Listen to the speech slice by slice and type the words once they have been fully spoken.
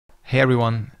Hey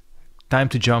everyone, time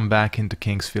to jump back into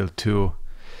Kingsfield 2.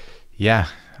 Yeah,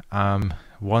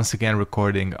 once again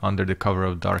recording under the cover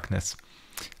of darkness.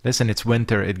 Listen, it's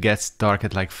winter, it gets dark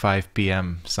at like 5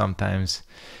 p.m. sometimes.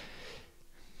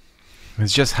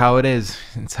 It's just how it is.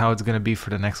 It's how it's gonna be for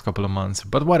the next couple of months.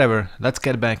 But whatever, let's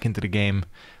get back into the game.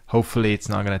 Hopefully it's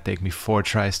not gonna take me 4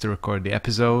 tries to record the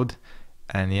episode.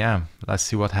 And yeah, let's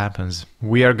see what happens.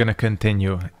 We are gonna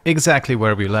continue exactly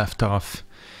where we left off.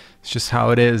 It's just how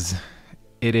it is.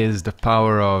 It is the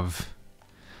power of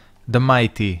the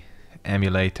mighty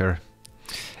emulator.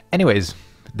 Anyways,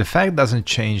 the fact doesn't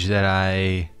change that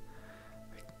I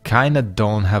kinda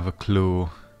don't have a clue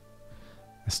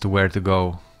as to where to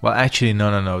go. Well, actually,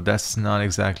 no, that's not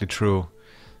exactly true.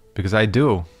 Because I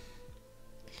do.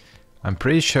 I'm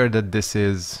pretty sure that this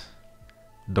is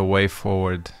the way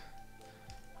forward.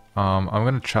 I'm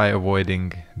gonna try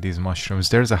avoiding these mushrooms.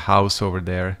 There's a house over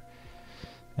there.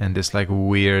 And this like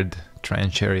weird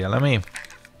trench area.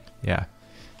 Yeah,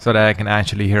 so that I can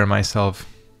actually hear myself.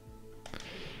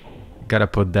 Gotta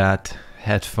put that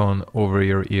headphone over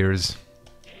your ears.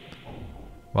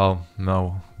 Well,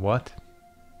 no, what?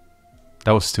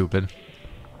 That was stupid.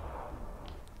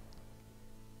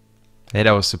 Hey,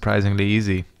 that was surprisingly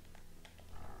easy.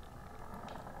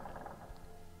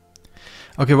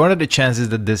 Okay, what are the chances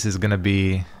that this is gonna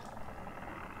be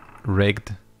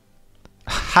rigged?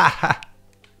 Haha!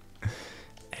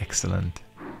 Excellent.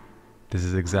 This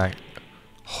is exact.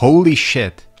 Holy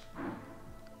shit.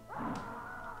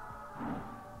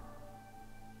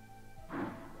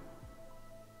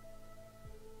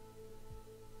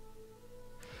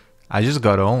 I just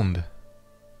got owned.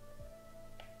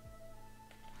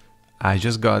 I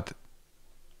just got...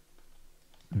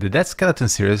 Did that skeleton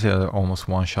seriously almost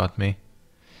one-shot me?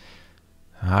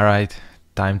 Alright,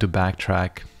 time to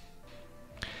backtrack.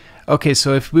 Okay,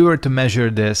 so if we were to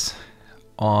measure this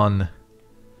on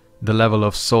the level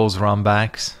of souls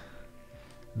runbacks,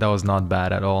 that was not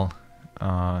bad at all.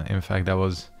 In fact, that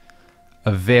was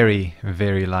a very,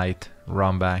 very light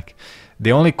runback.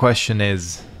 The only question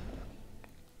is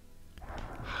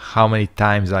how many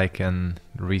times I can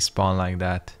respawn like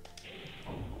that.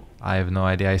 I have no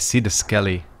idea. I see the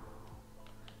skelly.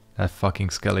 That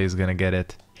fucking skelly is gonna get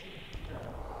it.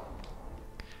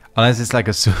 Unless it's like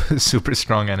a super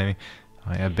strong enemy.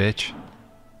 Oh yeah, bitch.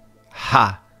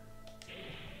 Ha!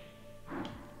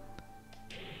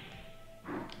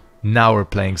 Now we're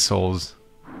playing Souls.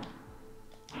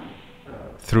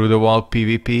 Through the wall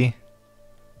PvP.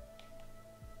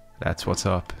 That's what's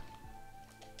up.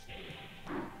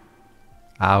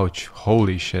 Ouch.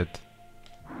 Holy shit.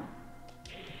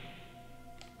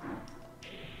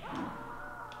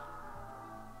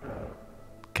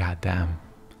 God damn.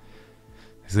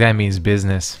 This guy means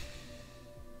business.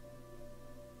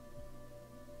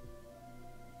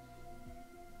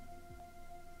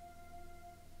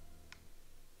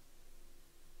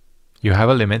 You have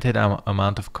a limited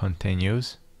amount of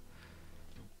continues?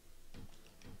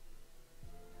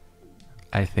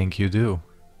 I think you do.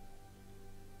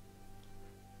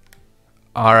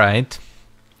 Alright.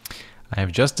 I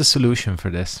have just the solution for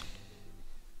this.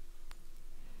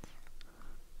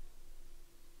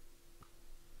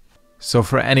 So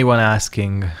for anyone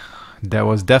asking, there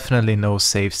was definitely no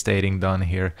save stating done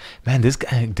here. Man, this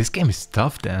game is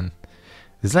tough then.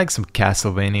 It's like some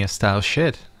Castlevania style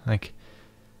shit. Like,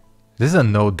 this is a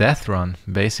no death run,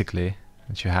 basically,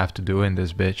 that you have to do in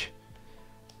this bitch.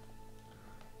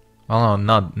 Well,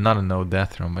 no, not a no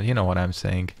death run, but you know what I'm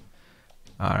saying.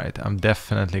 Alright, I'm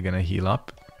definitely gonna heal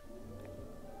up.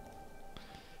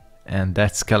 And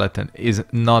that skeleton is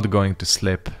not going to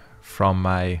slip from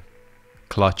my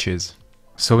clutches.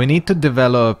 So we need to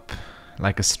develop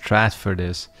like a strat for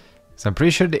this. So I'm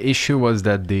pretty sure the issue was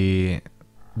that the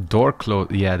door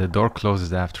closed. Yeah, the door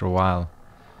closes after a while.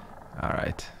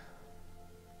 Alright.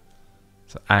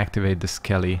 So activate the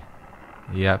skelly.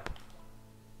 Yep.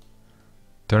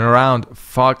 Turn around.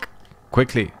 Fuck.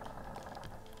 Quickly.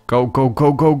 Go, go,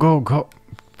 go, go, go, go.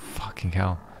 Fucking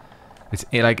hell. It's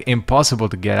like impossible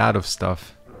to get out of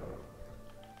stuff.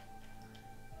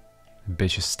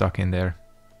 Bitch is stuck in there.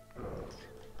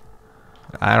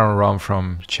 I don't run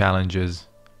from challenges.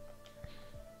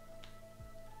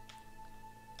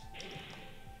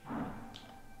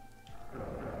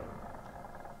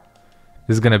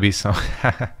 This is gonna be some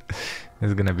this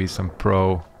is gonna be some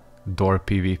pro door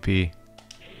PvP.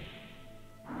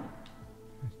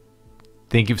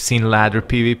 Think you've seen ladder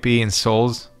PvP in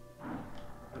Souls?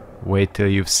 Wait till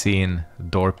you've seen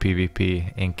door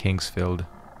PvP in Kingsfield.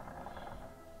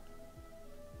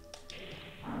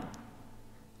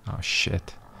 Oh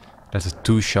shit. That's a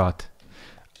 2-shot.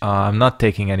 I'm not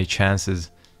taking any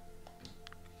chances.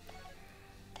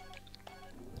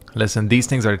 Listen, these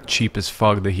things are cheap as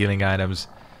fuck, the healing items.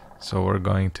 So we're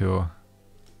going to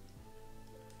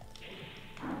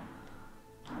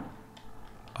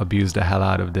abuse the hell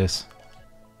out of this.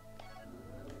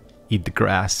 Eat the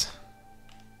grass.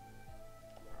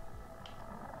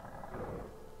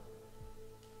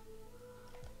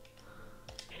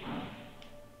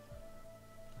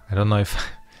 I don't know if...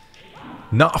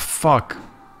 No, fuck!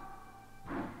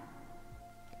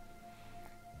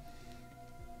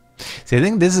 See, I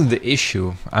think this is the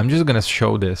issue. I'm just gonna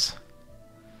show this.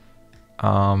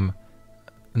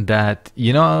 That,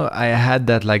 you know, I had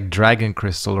that like dragon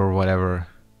crystal or whatever.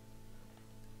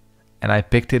 And I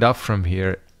picked it up from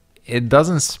here. It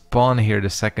doesn't spawn here the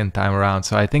second time around.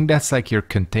 So I think that's like your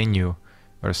continue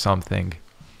or something.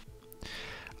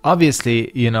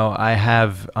 Obviously, you know, I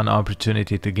have an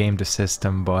opportunity to game the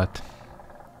system, but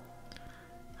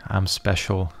I'm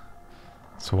special.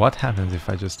 So what happens if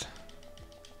I just...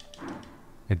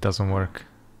 It doesn't work.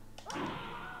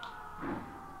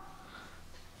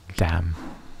 Damn.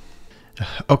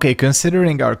 Okay,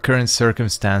 considering our current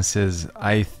circumstances,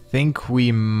 I think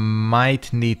we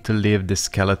might need to leave the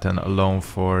skeleton alone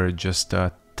for just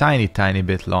a tiny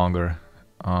bit longer.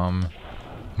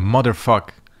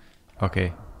 Motherfuck.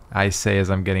 Okay, I say as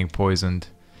I'm getting poisoned.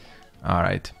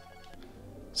 Alright.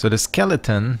 So the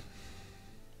skeleton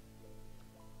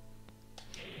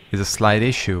is a slight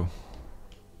issue.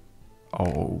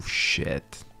 Oh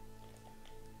shit.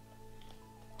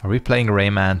 Are we playing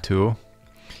Rayman too?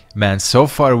 Man, so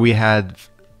far we had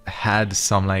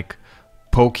some like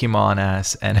Pokemon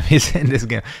ass enemies in this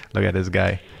game. Look at this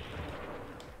guy.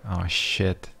 Oh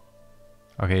shit.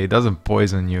 Okay, it doesn't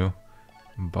poison you.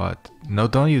 But no,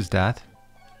 don't use that.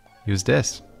 Use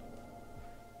this.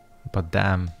 But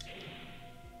damn.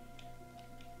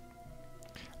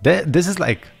 This is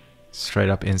like straight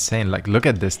up insane. Like, look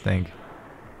at this thing.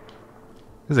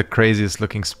 This is the craziest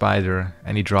looking spider.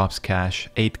 And he drops cash.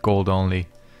 8 gold only.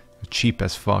 Cheap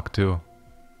as fuck too.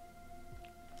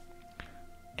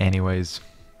 Anyways.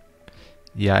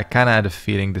 Yeah, I kinda had a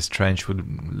feeling this trench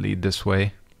would lead this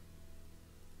way.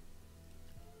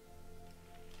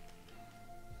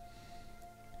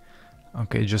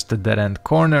 Okay, just a dead end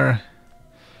corner.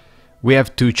 We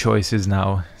have 2 choices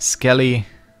now. Skelly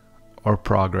or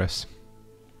progress.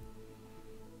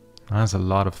 That's a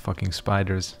lot of fucking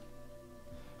spiders.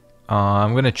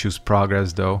 I'm gonna choose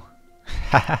progress though.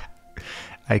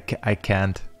 I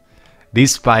can't.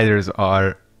 These spiders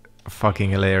are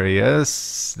fucking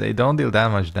hilarious. They don't deal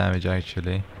that much damage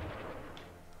actually.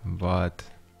 But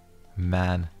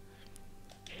man.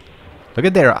 Look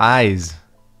at their eyes.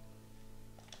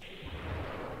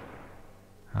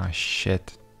 Oh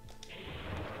shit.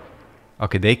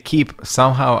 Okay, they keep...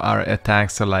 Somehow our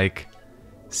attacks are like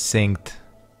synced.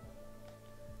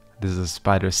 This is a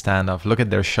spider standoff. Look at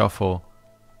their shuffle.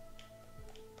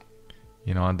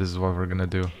 You know what? This is what we're gonna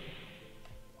do.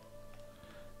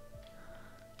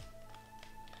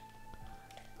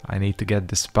 I need to get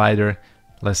the spider.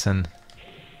 Listen.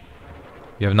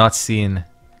 You have not seen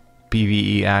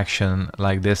PvE action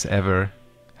like this ever,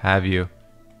 have you?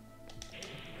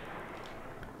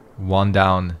 1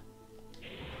 down.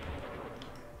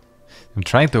 I'm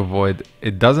trying to avoid...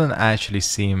 It doesn't actually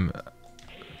seem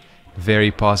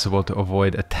very possible to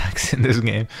avoid attacks in this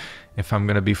game, if I'm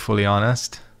gonna be fully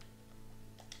honest.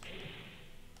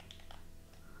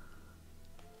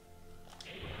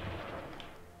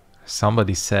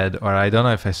 Somebody said, or I don't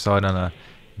know if I saw it on a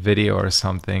video or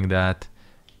something, that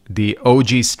the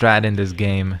OG strat in this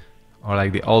game, or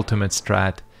like the ultimate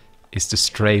strat, is to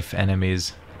strafe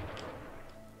enemies.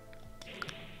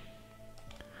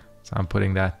 So I'm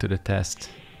putting that to the test.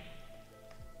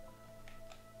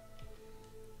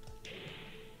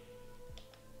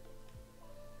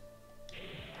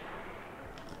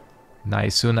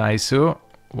 Nice-oo, nice-oo.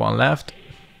 1 left.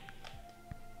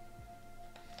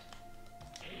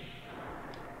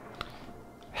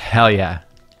 Hell yeah.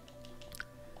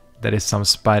 That is some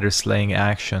spider slaying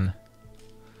action.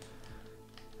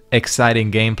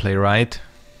 Exciting gameplay, right?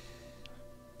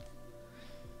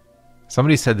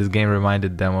 Somebody said this game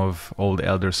reminded them of old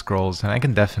Elder Scrolls, and I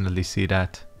can definitely see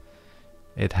that.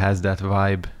 It has that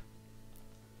vibe.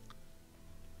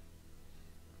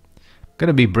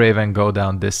 Gonna be brave and go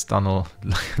down this tunnel.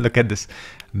 Look at this.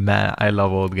 Man, I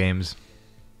love old games.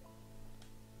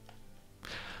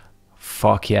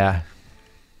 Fuck yeah.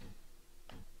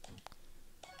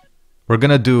 We're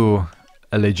gonna do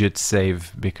a legit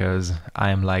save because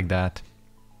I am like that.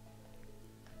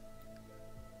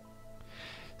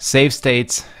 Save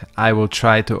states I will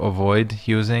try to avoid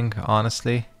using,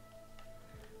 honestly.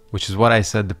 Which is what I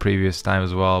said the previous time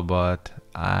as well, but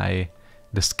I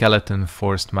The skeleton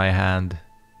forced my hand.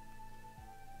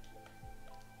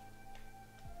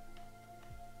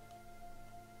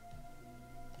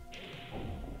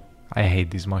 I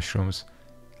hate these mushrooms.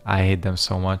 I hate them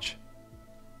so much.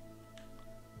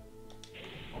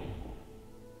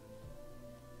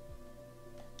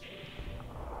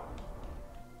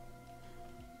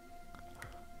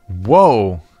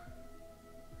 Whoa!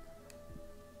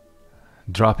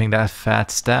 Dropping that fat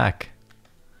stack.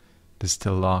 This is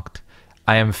still locked.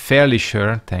 I am fairly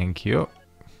sure, thank you.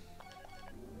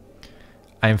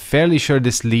 I am fairly sure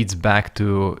this leads back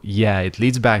to, yeah, it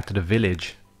leads back to the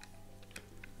village.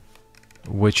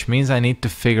 Which means I need to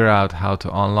figure out how to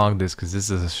unlock this, because this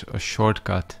is a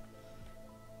shortcut.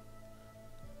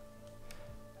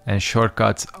 And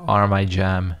shortcuts are my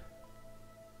jam.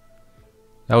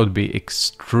 That would be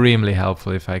extremely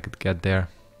helpful if I could get there.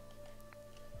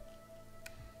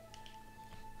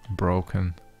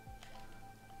 Broken.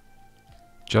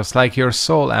 Just like your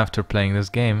soul after playing this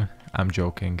game. I'm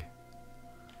joking.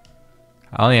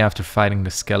 Only after fighting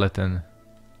the skeleton.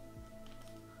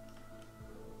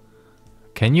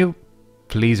 Can you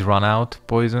please run out,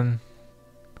 poison?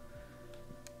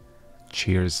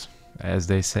 Cheers, as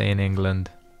they say in England.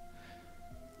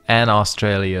 And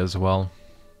Australia as well.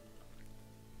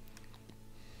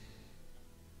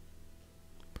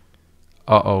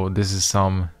 Uh-oh, this is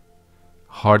some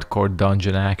hardcore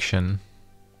dungeon action.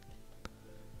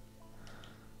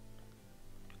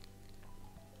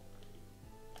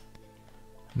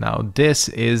 Now this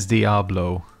is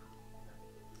Diablo.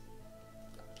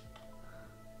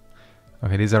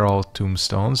 Okay, these are all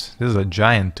tombstones. This is a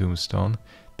giant tombstone.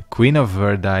 The Queen of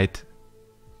Verdite.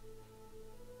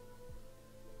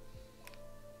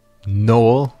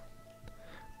 Noel.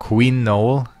 Queen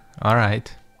Noel.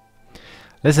 Alright.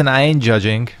 Listen, I ain't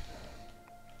judging.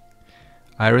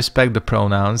 I respect the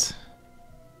pronouns.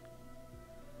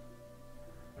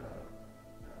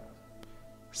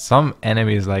 Some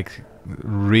enemies like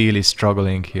really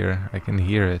struggling here. I can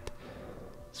hear it.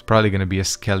 It's probably gonna be a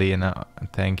skelly and a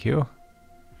thank you.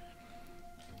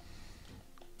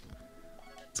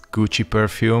 It's Gucci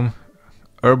perfume.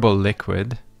 Herbal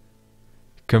liquid.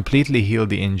 Completely heal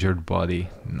the injured body.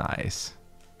 Nice.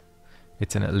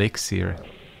 It's an elixir.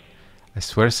 I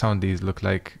swear some of these look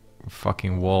like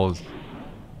fucking walls.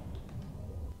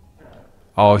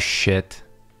 Oh shit.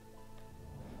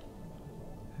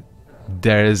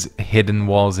 There's hidden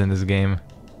walls in this game.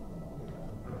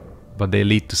 But they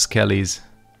lead to skellies.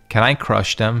 Can I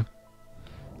crush them?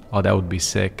 Oh, that would be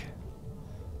sick.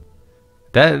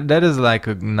 That is like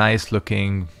a nice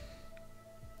looking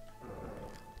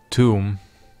tomb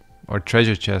or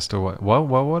treasure chest or what?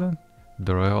 What was it?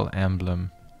 The royal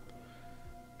emblem.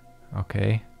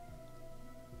 Okay.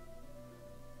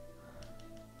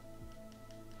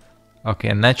 Okay,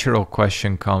 a natural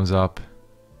question comes up,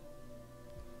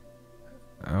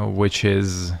 which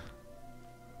is,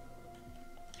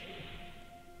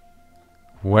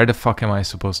 where the fuck am I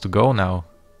supposed to go now?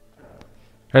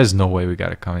 There's no way we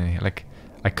gotta come in here. Like,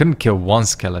 I couldn't kill one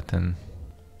skeleton,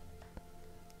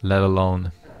 let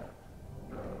alone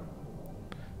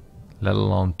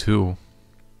two.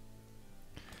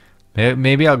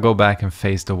 Maybe I'll go back and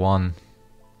face the one.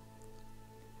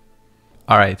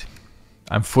 Alright.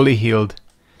 I'm fully healed.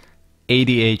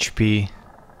 80 HP.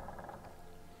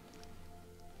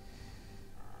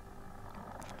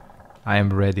 I am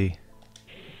ready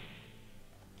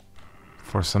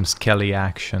for some skelly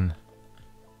action.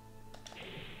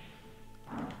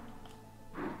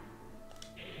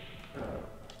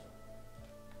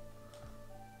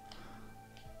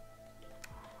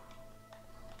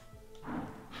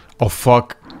 Oh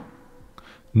fuck.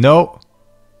 No.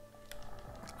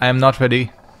 I am not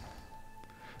ready.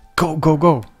 Go, go,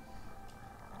 go.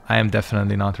 I am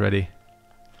definitely not ready.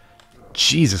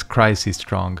 Jesus Christ, he's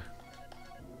strong.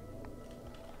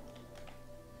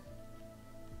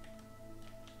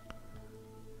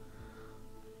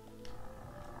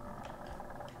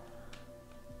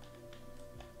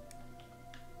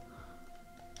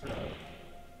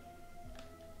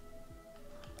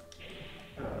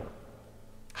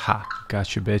 Ha,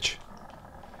 got you, bitch.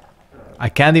 I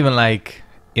can't even, like,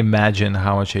 imagine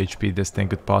how much HP this thing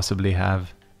could possibly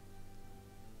have.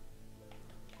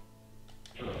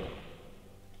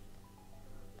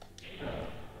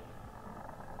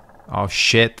 Oh,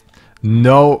 shit.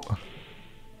 No!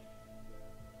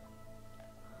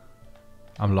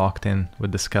 I'm locked in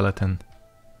with the skeleton.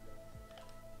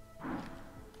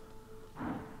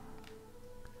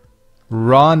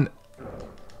 Run!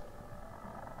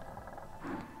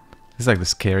 This is like the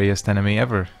scariest enemy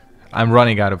ever. I'm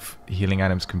running out of healing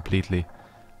items completely.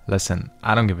 Listen,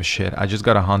 I don't give a shit. I just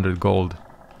got 100 gold.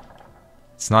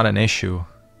 It's not an issue.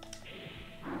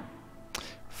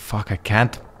 Fuck, I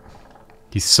can't.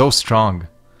 He's so strong.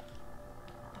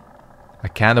 I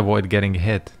can't avoid getting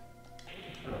hit.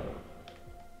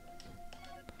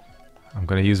 I'm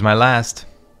gonna use my last.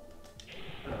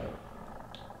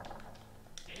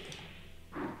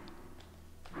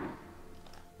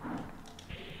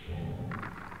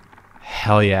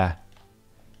 Hell yeah.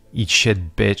 Eat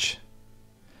shit, bitch.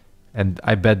 And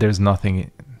I bet there's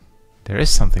nothing. There is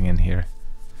something in here.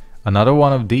 Another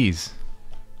one of these.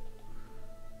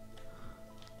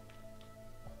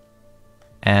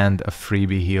 And a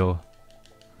freebie heal.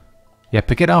 Yeah,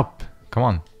 pick it up. Come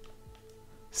on.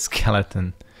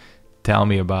 Skeleton. Tell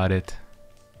me about it.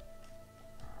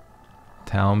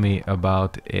 Tell me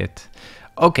about it.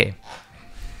 Okay.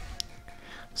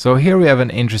 So here we have an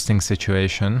interesting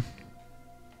situation.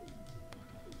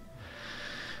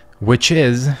 Which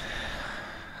is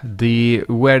the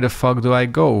where the fuck do I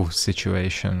go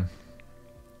situation.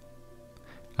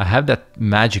 I have that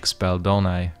magic spell, don't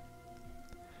I?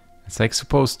 It's like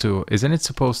supposed to, isn't it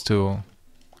supposed to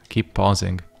keep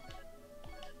pausing?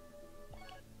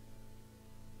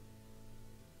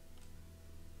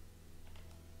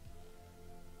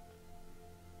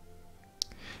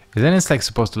 Isn't it like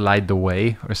supposed to light the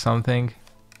way or something?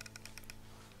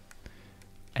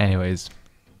 Anyways,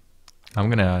 I'm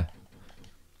gonna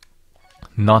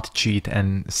not cheat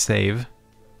and save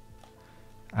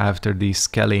after the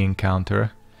Skelly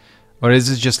encounter. Or is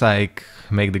it just like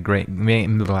make the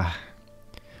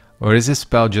or is this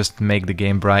spell just make the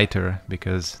game brighter?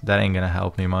 Because that ain't gonna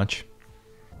help me much.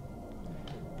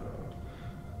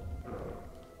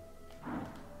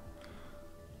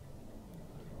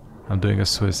 I'm doing a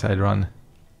suicide run.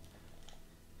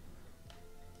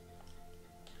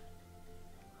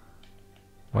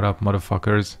 What up,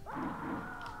 motherfuckers?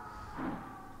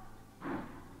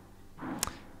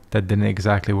 That didn't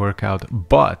exactly work out,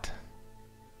 but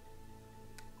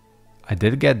I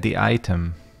did get the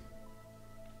item.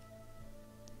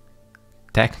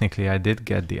 Technically, I did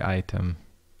get the item,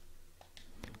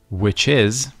 which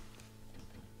is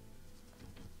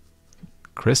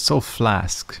Crystal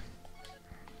Flask.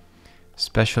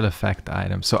 Special effect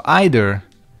item. So either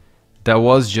that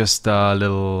was just a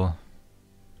little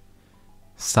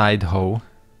side hoe,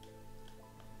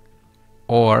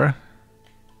 or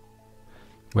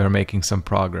we're making some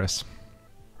progress.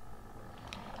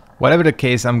 Whatever the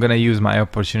case, I'm gonna use my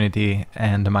opportunity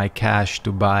and my cash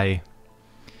to buy.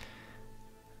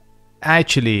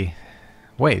 Actually,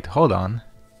 wait, hold on.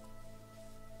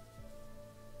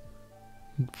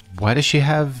 Why does she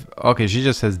have... Okay, she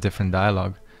just has different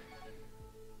dialogue.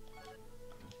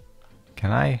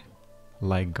 Can I...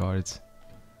 Like guards.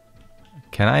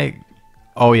 Can I...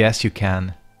 Oh, yes, you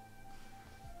can.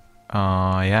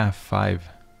 Yeah, 5.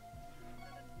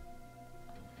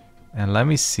 And let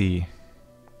me see.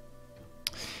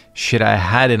 Shit, I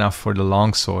had enough for the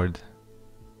longsword,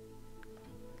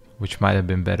 which might have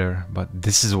been better, but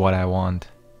this is what I want.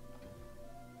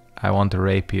 I want a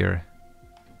rapier.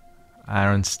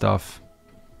 Iron stuff.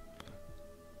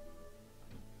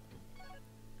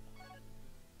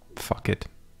 Fuck it.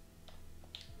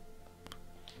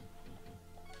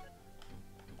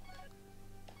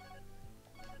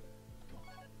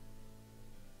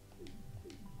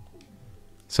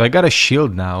 So I got a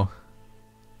shield now.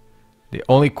 The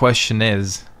only question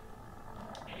is,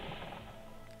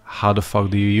 how the fuck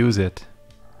do you use it?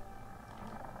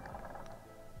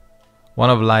 One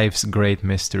of life's great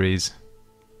mysteries.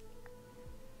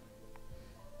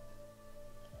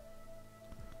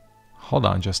 Hold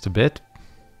on just a bit.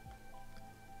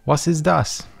 What is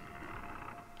das?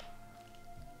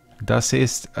 Das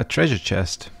ist a treasure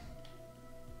chest.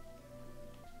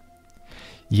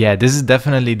 Yeah, this is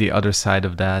definitely the other side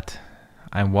of that.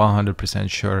 I'm 100%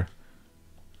 sure.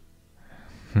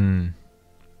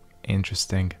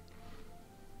 Interesting.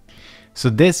 So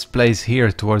this place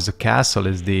here towards the castle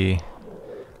is the...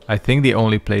 I think the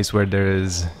only place where there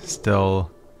is still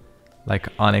like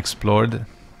unexplored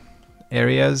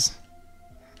areas.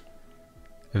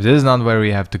 If this is not where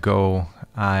we have to go,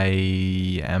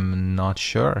 I am not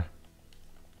sure.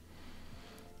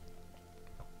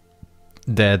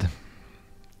 Dead.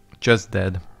 Just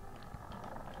dead.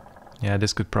 Yeah,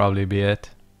 this could probably be it.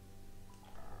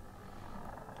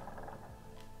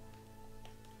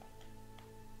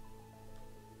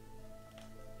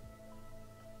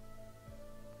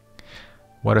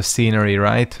 What a scenery,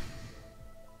 right?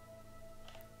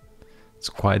 It's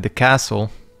quite the castle.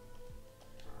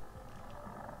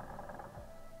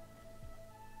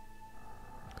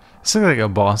 It's like a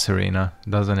boss arena,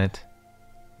 doesn't it?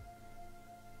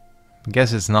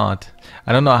 Guess it's not.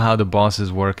 I don't know how the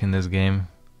bosses work in this game.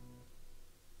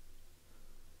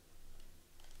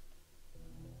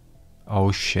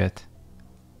 Oh shit.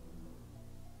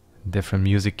 Different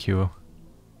music cue.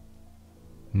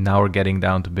 Now we're getting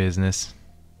down to business.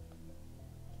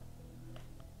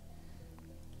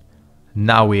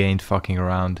 Now we ain't fucking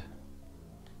around.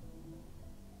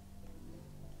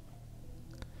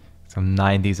 Some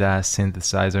 90s ass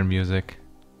synthesizer music.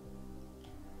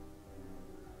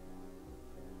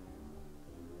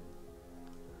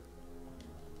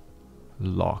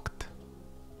 Locked.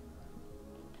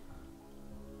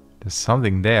 There's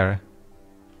something there.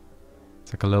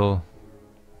 It's like a little...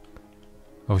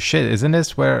 Oh shit, isn't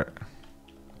this where...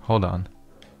 Hold on.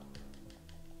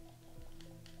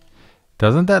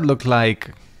 Doesn't that look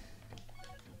like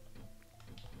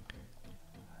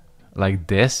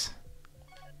this?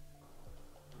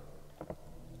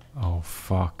 Oh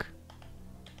fuck.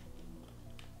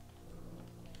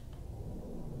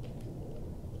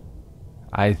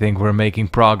 I think we're making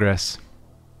progress.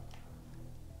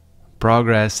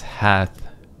 Progress hath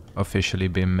officially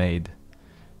been made.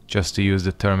 Just to use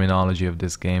the terminology of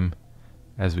this game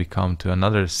as we come to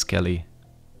another skelly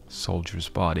soldier's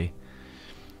body.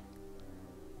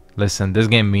 Listen, this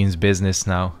game means business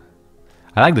now.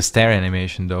 I like the stare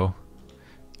animation though.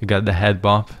 You got the head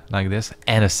bump like this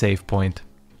and a save point.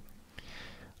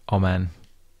 Oh man,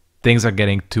 things are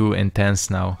getting too intense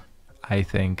now, I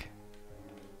think.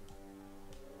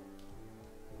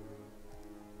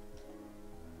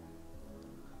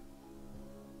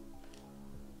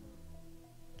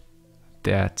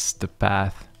 That's the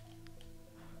path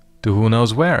to who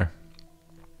knows where.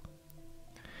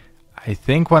 I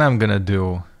think what I'm gonna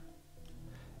do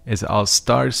is I'll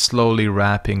start slowly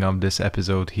wrapping up this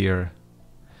episode here.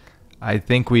 I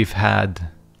think we've had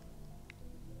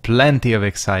plenty of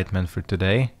excitement for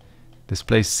today. This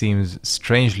place seems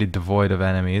strangely devoid of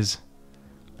enemies,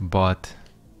 but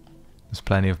there's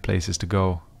plenty of places to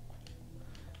go.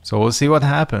 So we'll see what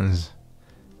happens.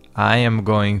 I am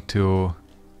going to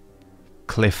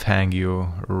cliffhang you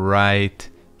right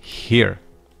here.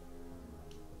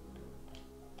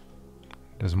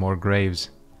 There's more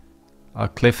graves. I'll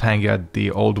cliffhang you at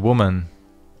the old woman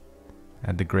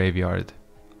at the graveyard.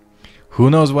 Who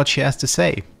knows what she has to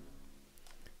say?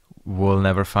 We'll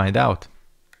never find out.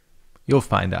 You'll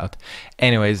find out.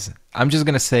 Anyways, I'm just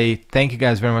gonna say thank you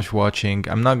guys very much for watching.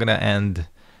 I'm not gonna end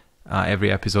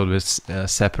every episode with a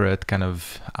separate kind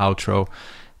of outro.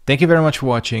 Thank you very much for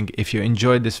watching. If you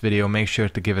enjoyed this video, make sure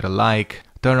to give it a like,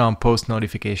 turn on post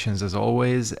notifications as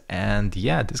always, and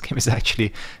yeah, this game is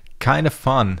actually kind of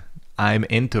fun. I'm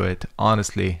into it.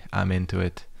 Honestly, I'm into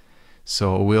it.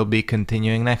 So we'll be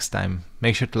continuing next time.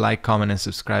 Make sure to like, comment, and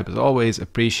subscribe as always.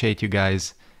 Appreciate you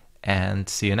guys, and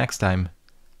see you next time.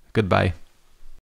 Goodbye.